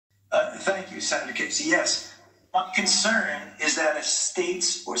Thank you, Senator Casey. Yes, my concern is that if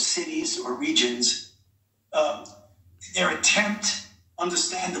states or cities or regions, their attempt,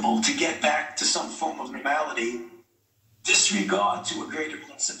 understandable, to get back to some form of normality, disregard to a greater or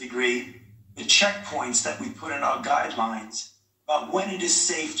lesser degree the checkpoints that we put in our guidelines about when it is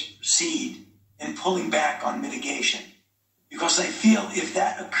safe to proceed in pulling back on mitigation. Because I feel if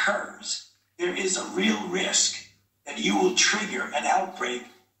that occurs, there is a real risk that you will trigger an outbreak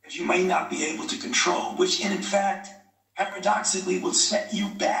that you may not be able to control, which in fact, paradoxically, will set you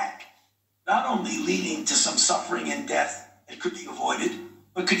back, not only leading to some suffering and death that could be avoided,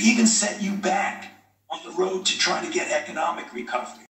 but could even set you back on the road to trying to get economic recovery.